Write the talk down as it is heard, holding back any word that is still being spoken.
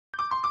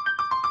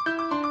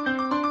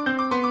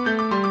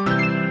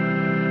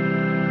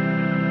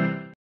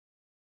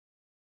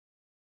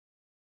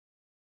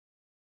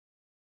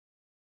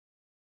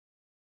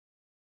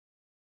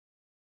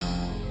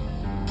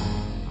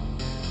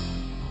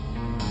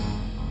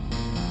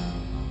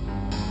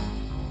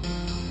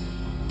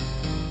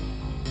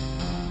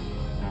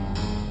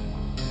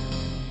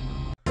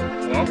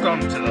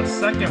Welcome to the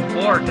second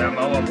floor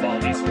demo of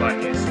Baldi's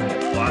Fun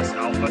School Plus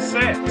Alpha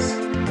 6.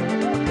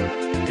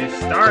 To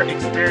start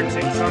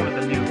experiencing some of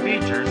the new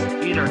features,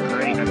 either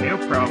create a new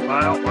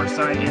profile or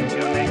sign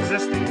into an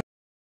existing.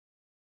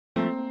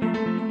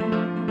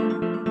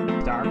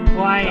 Start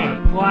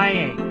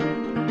playing.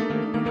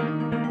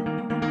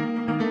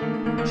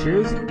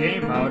 Choose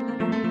game mode.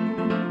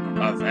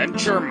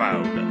 Adventure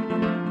mode.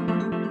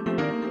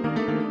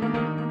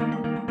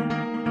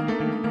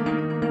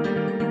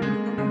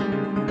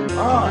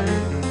 Hi,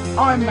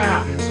 I'm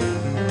Matt.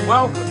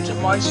 Welcome to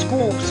my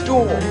school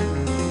store.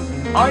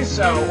 I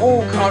sell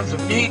all kinds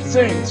of neat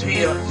things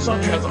here,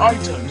 such as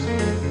items.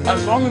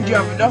 As long as you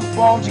have enough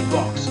baldi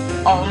bucks,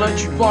 I'll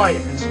let you buy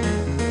it.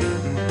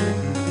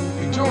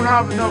 If you don't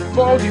have enough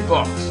baldi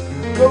bucks,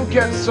 go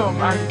get some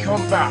and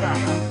come back.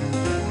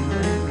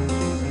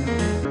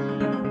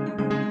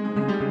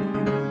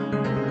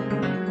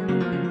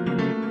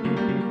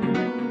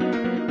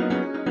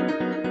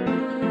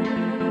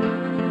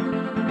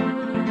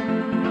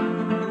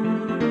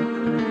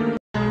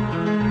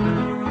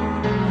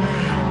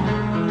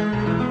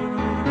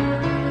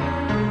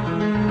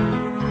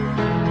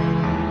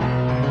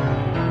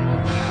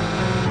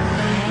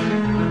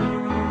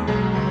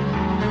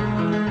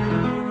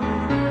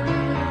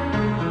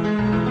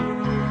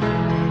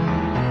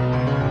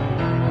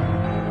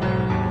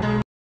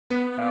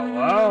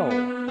 Hello,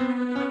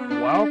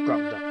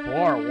 welcome to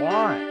floor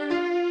 1.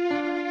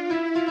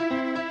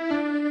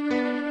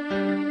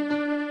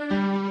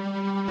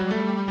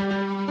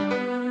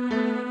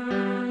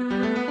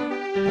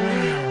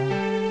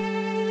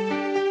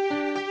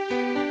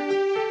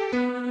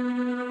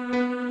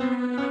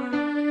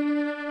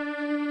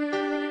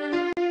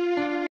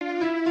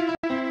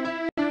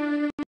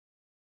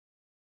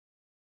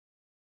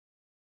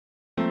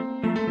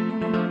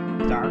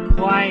 Start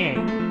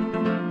playing.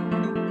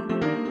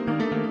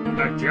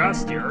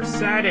 Adjust your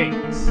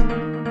settings.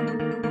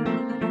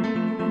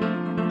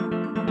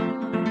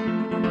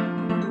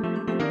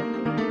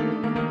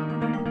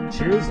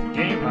 Choose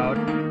game mode.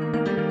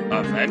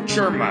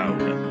 Adventure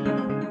mode.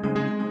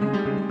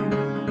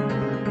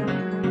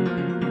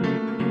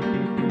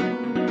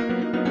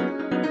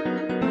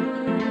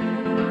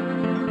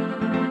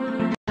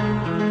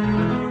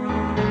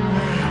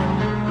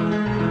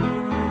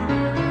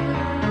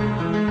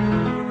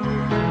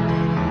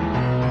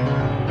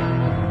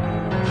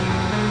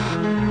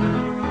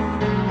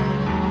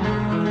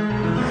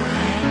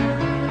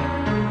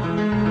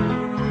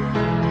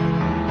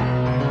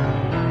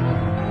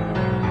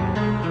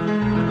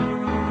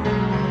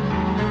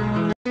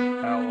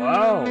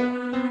 Hello,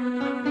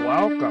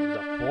 welcome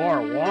to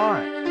floor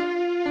 1.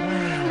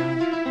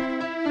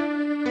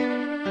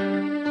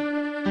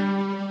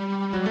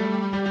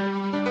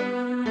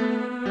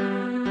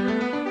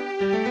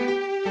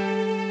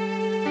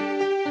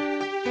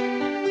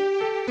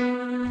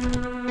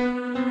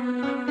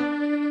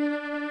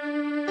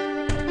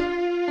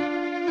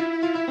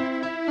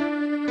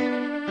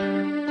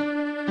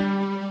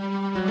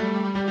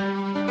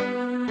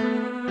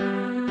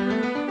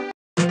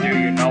 Do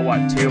you know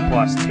what 2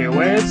 plus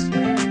 2 is?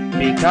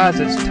 Because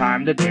it's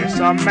time to do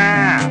some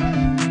math.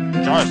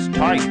 Just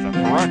type the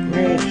correct.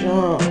 Great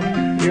job.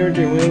 You're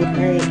doing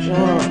great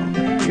job.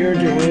 You're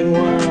doing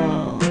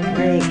well.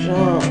 Great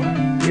job.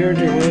 You're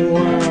doing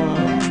well.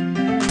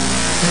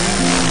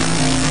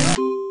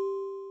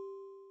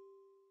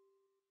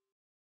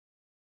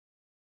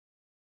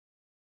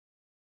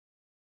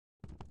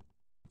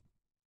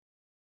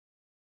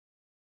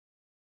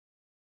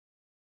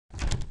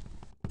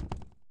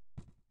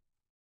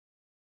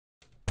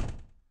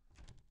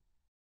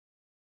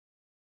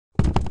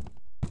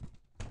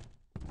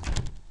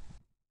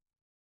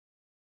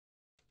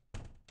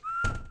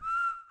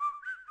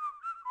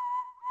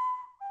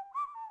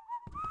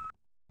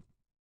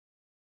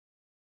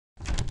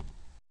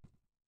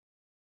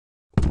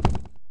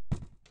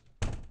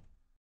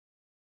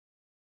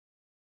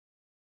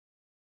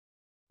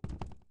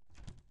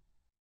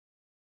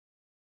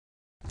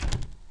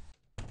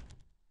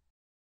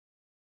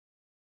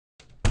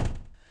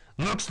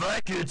 Looks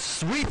like it's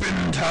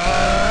sweeping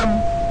time.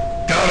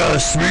 Gotta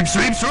sweep,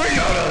 sweep, sweep.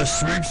 Gotta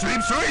sweep,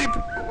 sweep, sweep.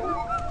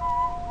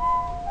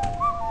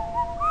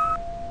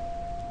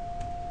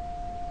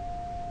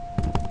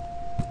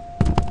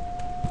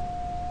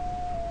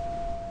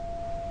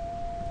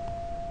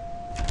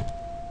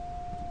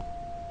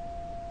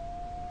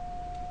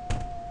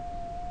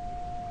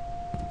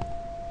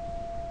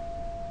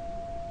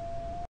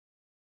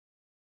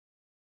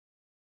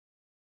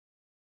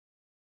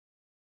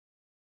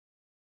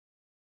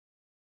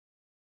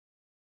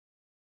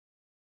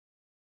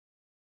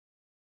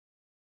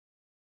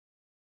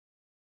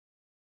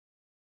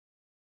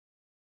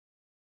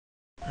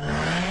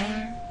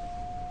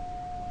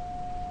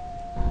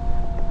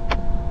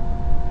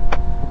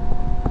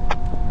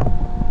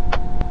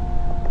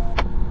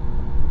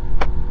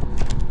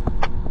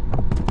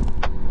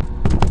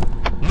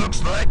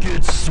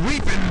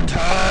 Sweeping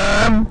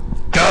time.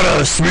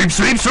 Gotta sweep,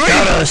 sweep, sweep.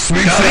 Gotta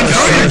sweep, sweep,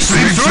 sweep,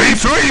 sweep, sweep,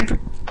 sweep.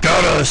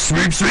 Gotta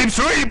sweep, sweep,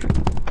 sweep.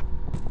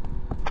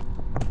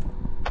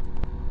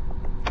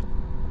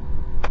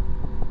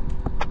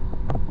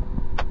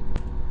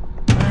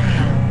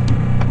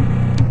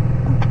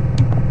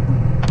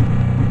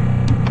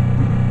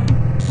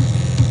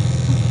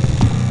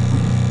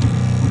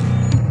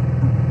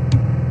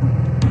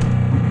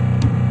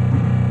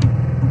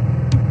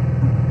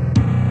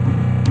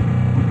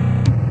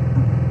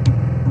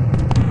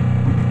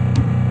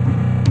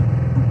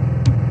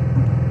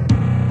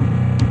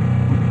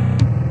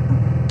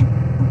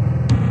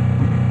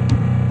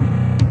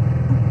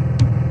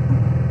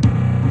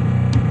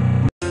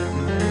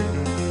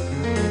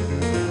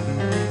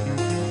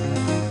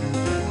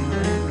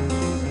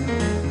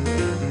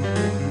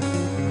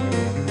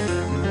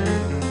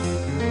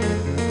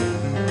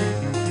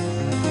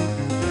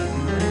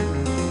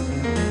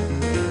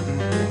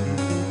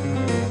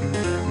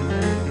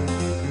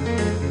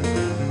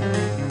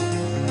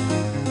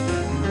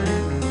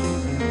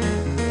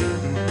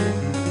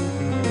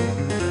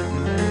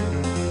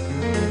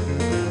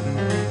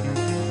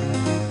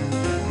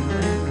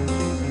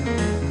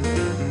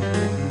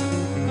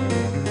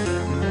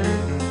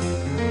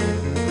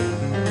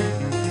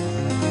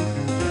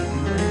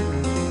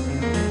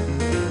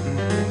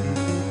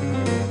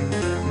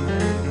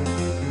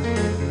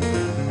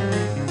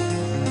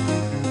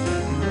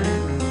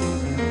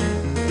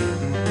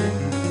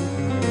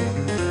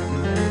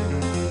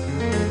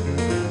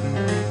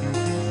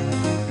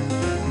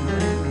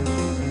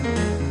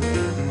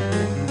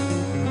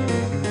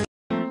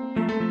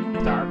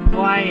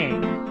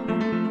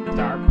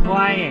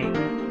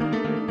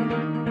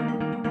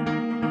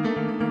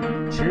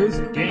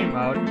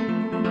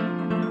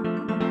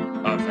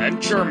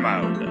 Adventure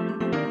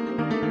Mode.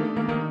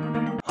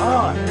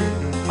 Hi,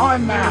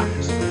 I'm Matt.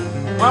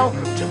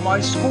 Welcome to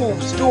my school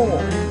store.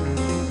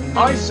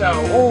 I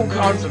sell all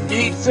kinds of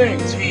neat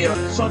things here,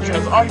 such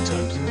as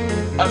items,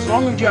 as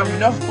long as you have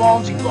enough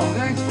baldi bucks.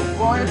 Thanks for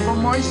buying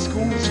from my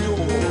school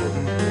store.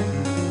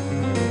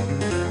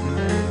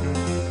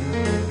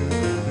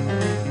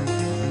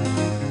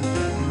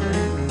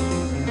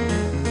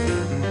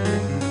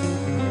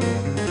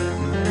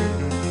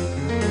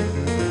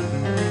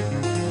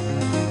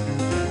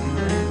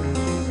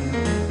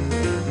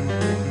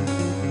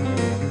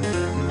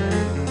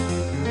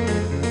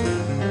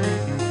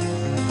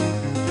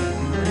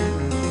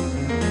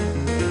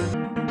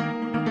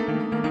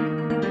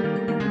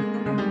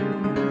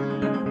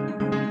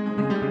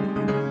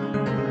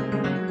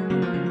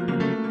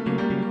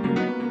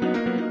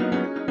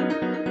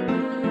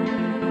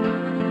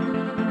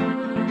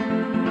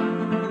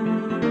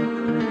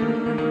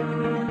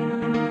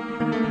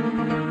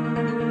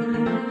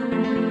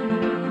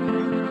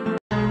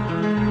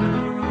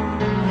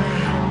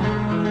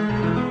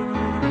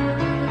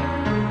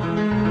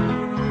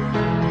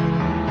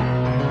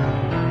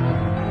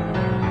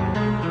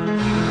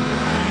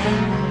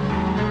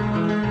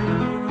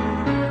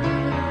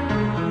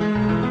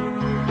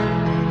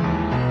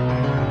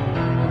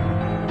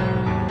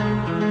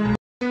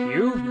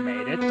 You've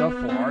made it to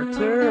floor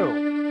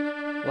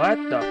 2. Let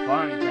the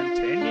fun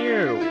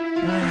continue.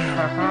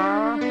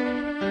 Haha.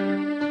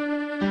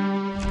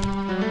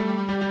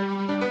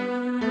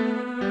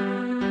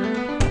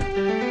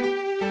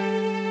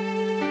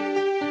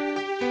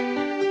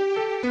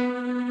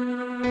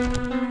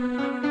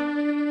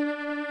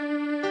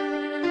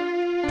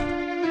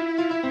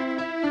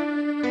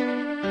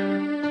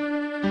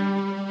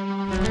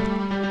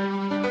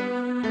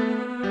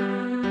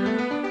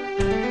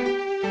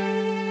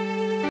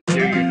 Do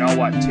you know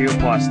what 2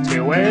 plus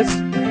 2 is?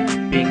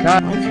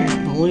 Because I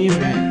can't believe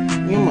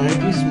it. You might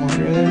be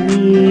smarter than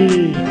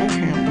me. I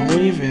can't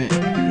believe it.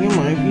 You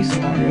might be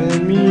smarter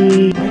than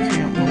me. I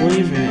can't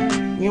believe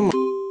it. You might.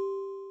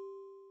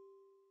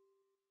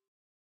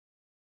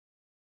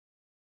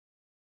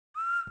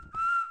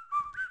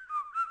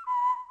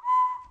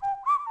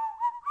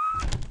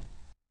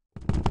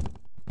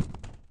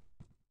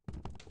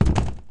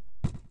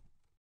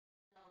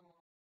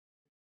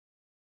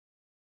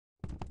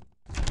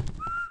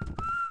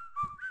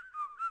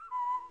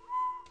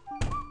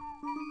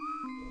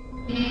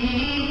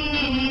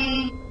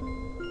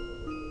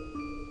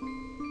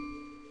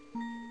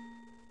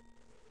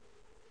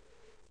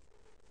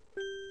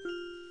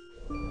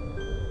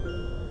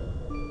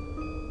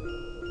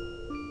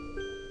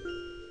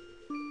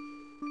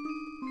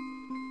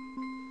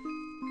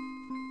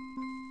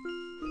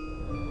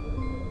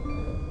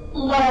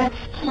 Let's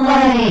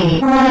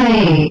play.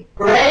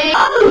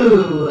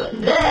 Oh,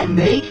 that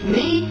makes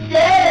me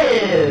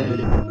sad.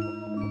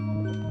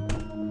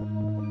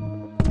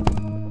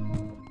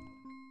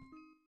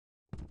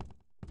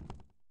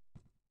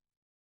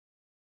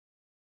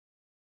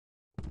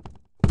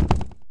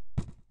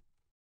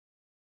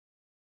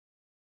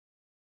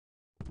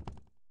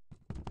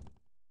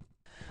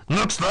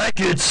 Looks like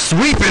it's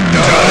sweeping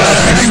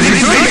time!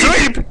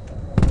 Sweep!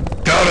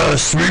 Gotta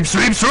sweep!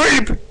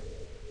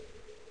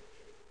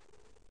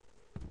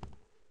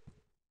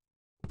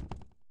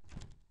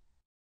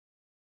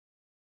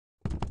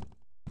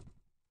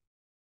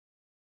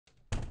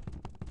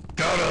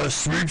 Gotta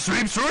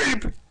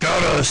sweep!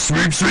 Gotta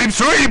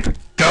sweep!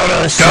 Gotta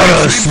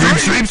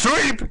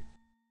sweep!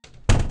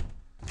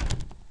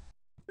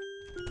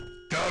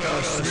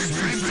 Gotta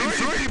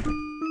sweep!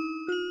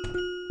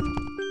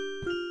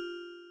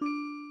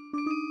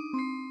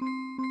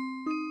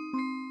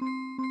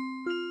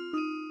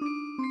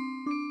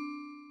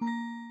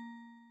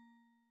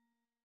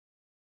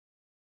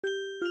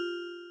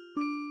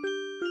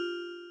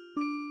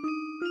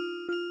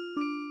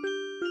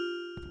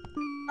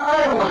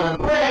 I wanna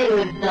play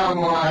with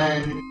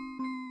someone.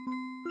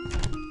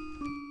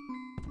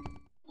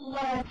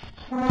 Let's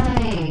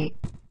play.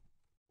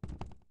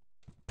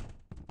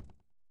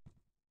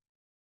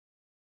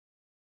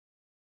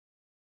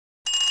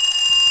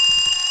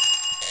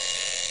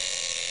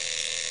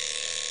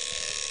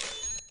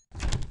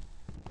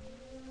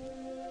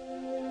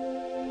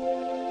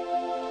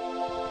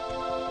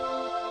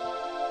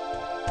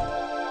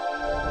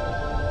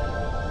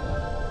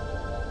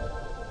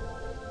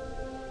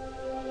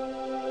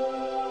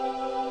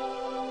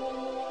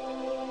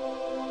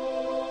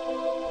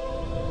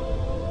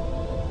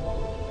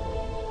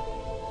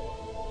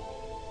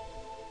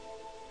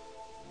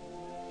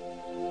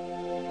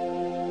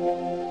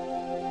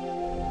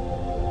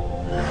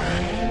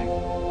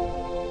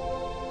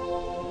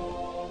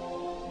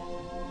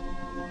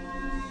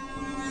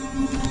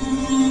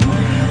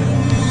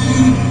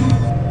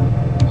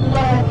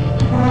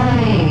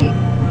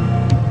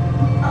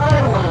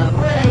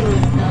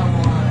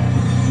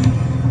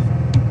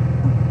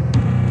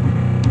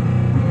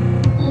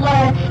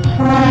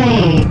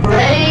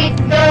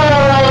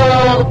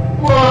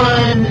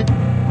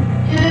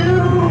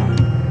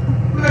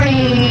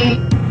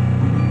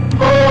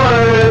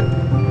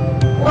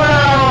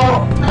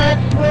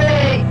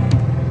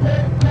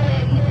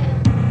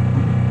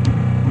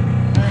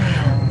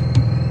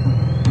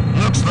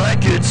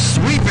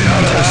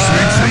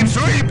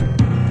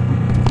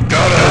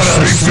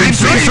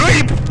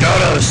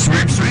 Gotta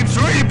sweep, sweep,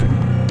 sweep!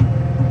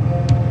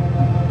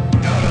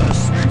 Gotta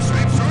sweep,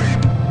 sweep,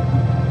 sweep!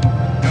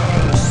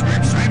 Gotta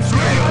sweep, sweep,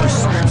 sweep! Gotta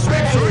sweep,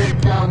 sweep,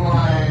 sweep!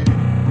 Someone.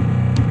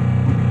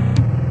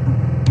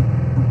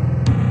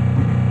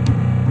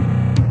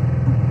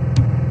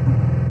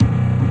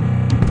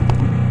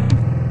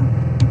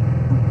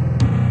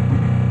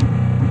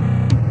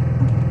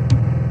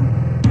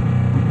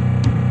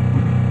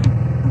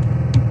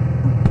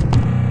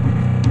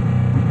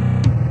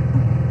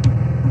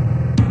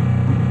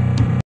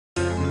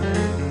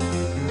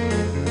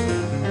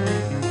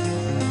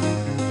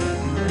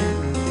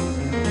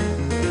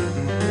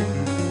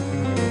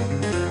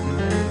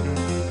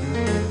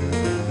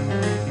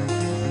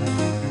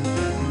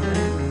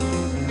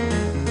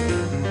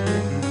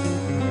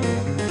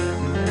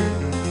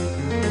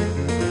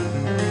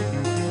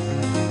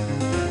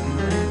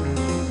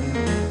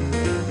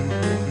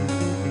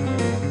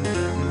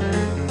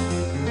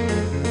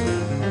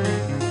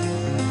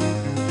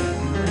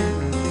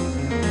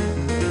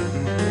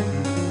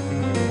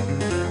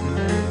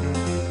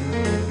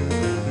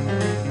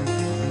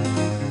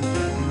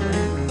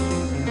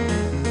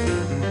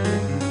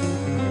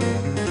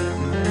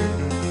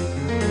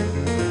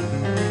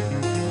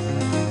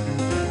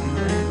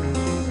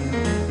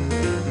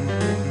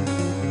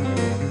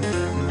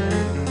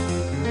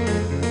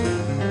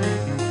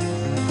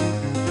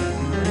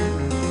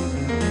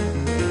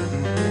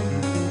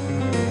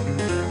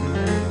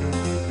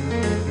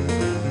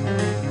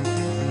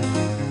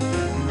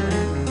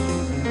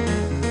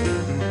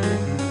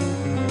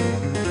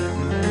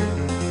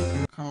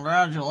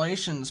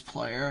 Congratulations,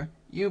 player.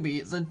 You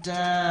beat the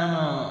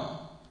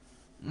demo.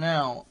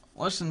 Now,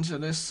 listen to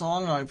this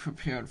song I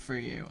prepared for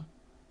you.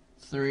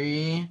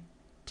 3,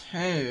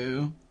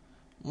 2,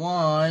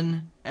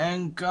 1,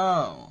 and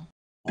go.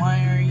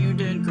 Player, you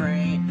did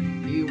great.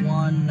 You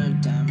won the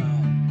demo.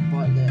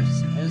 But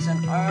this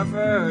isn't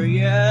over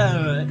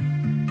yet.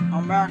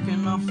 Come back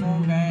in the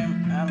full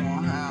game and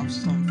we'll have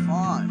some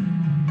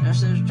fun.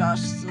 This is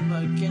just the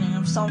beginning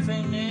of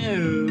something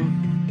new.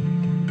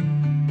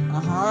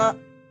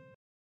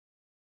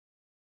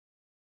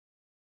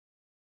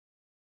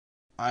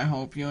 I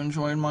hope you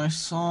enjoyed my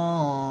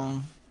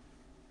song.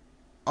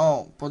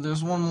 Oh, but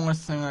there's one more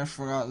thing I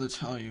forgot to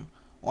tell you.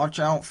 Watch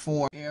out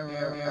for error.